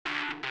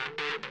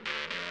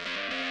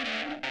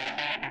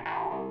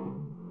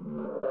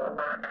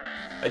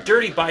A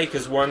dirty bike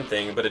is one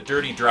thing, but a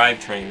dirty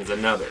drivetrain is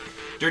another.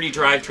 Dirty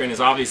drivetrain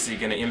is obviously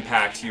going to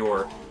impact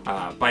your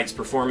bike's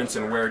performance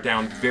and wear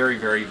down very,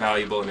 very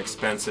valuable and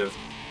expensive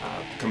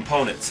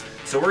components.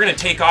 So we're going to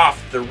take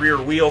off the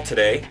rear wheel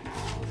today,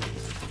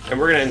 and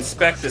we're going to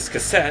inspect this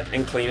cassette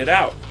and clean it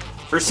out.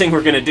 First thing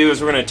we're going to do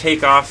is we're going to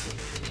take off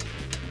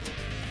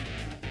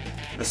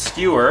the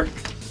skewer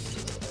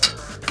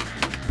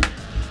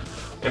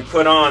and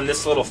put on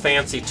this little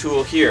fancy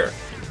tool here.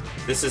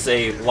 This is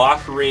a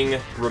lock ring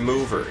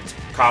remover. It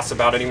costs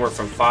about anywhere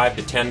from $5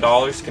 to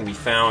 $10. Can be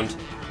found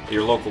at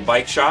your local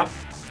bike shop.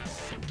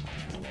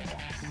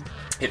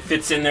 It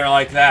fits in there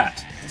like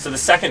that. So the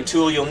second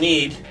tool you'll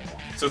need,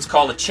 so it's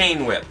called a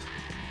chain whip.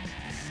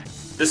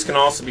 This can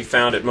also be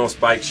found at most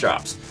bike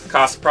shops.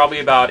 Costs probably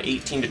about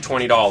 $18 to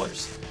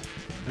 $20.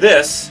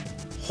 This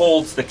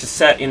holds the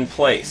cassette in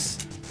place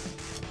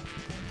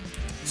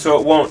so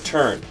it won't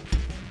turn.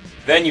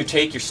 Then you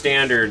take your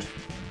standard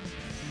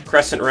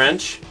crescent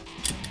wrench,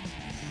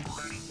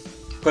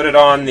 put it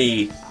on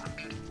the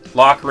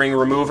lock ring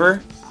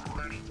remover,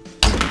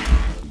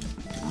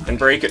 and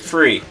break it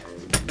free.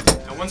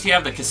 Now once you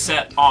have the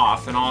cassette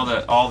off and all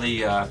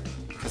the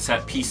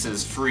cassette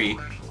pieces free,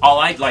 all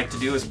I'd like to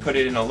do is put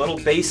it in a little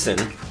basin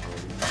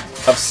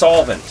of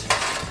solvent.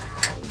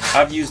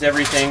 I've used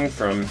everything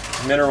from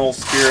mineral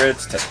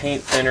spirits to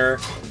paint thinner,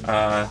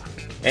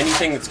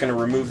 anything that's going to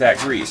remove that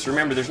grease.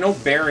 Remember, there's no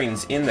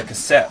bearings in the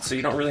cassette, so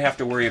you don't really have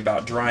to worry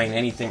about drying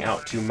anything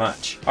out too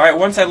much. Alright,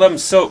 once I let them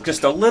soak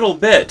just a little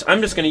bit,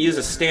 I'm just going to use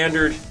a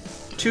standard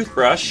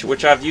toothbrush,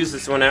 which I've used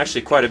this one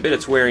actually quite a bit.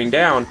 It's wearing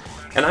down.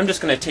 And I'm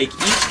just going to take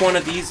each one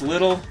of these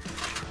little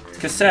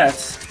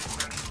cassettes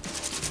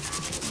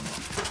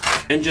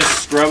and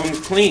just scrub them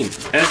clean.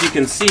 As you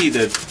can see,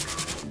 the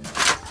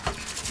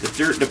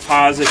dirt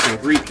deposits and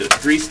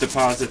grease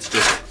deposits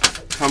just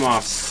come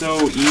off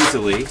so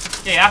easily.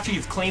 Okay, after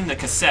you've cleaned the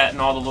cassette and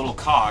all the little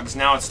cogs,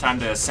 now it's time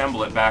to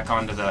assemble it back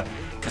onto the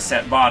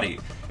cassette body.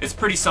 It's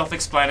pretty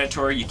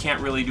self-explanatory. You can't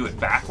really do it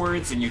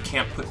backwards, and you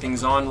can't put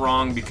things on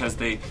wrong because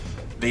they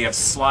have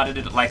slotted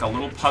it like a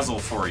little puzzle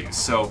for you.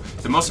 So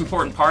the most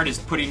important part is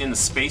putting in the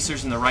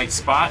spacers in the right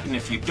spot, and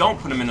if you don't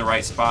put them in the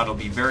right spot, it'll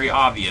be very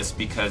obvious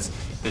because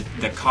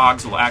the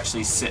cogs will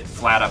actually sit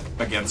flat up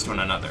against one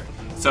another.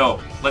 So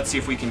let's see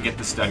if we can get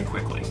this done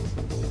quickly.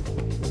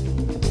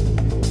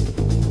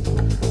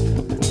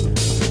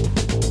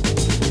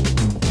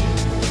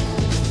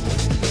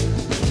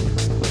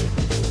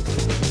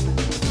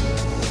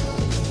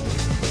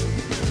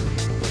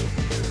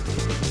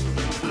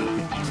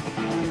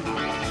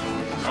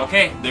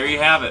 Okay, there you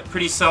have it.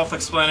 Pretty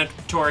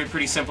self-explanatory,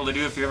 pretty simple to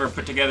do. If you ever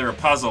put together a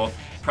puzzle,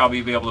 you'll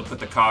probably be able to put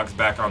the cogs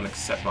back on the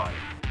cassette body.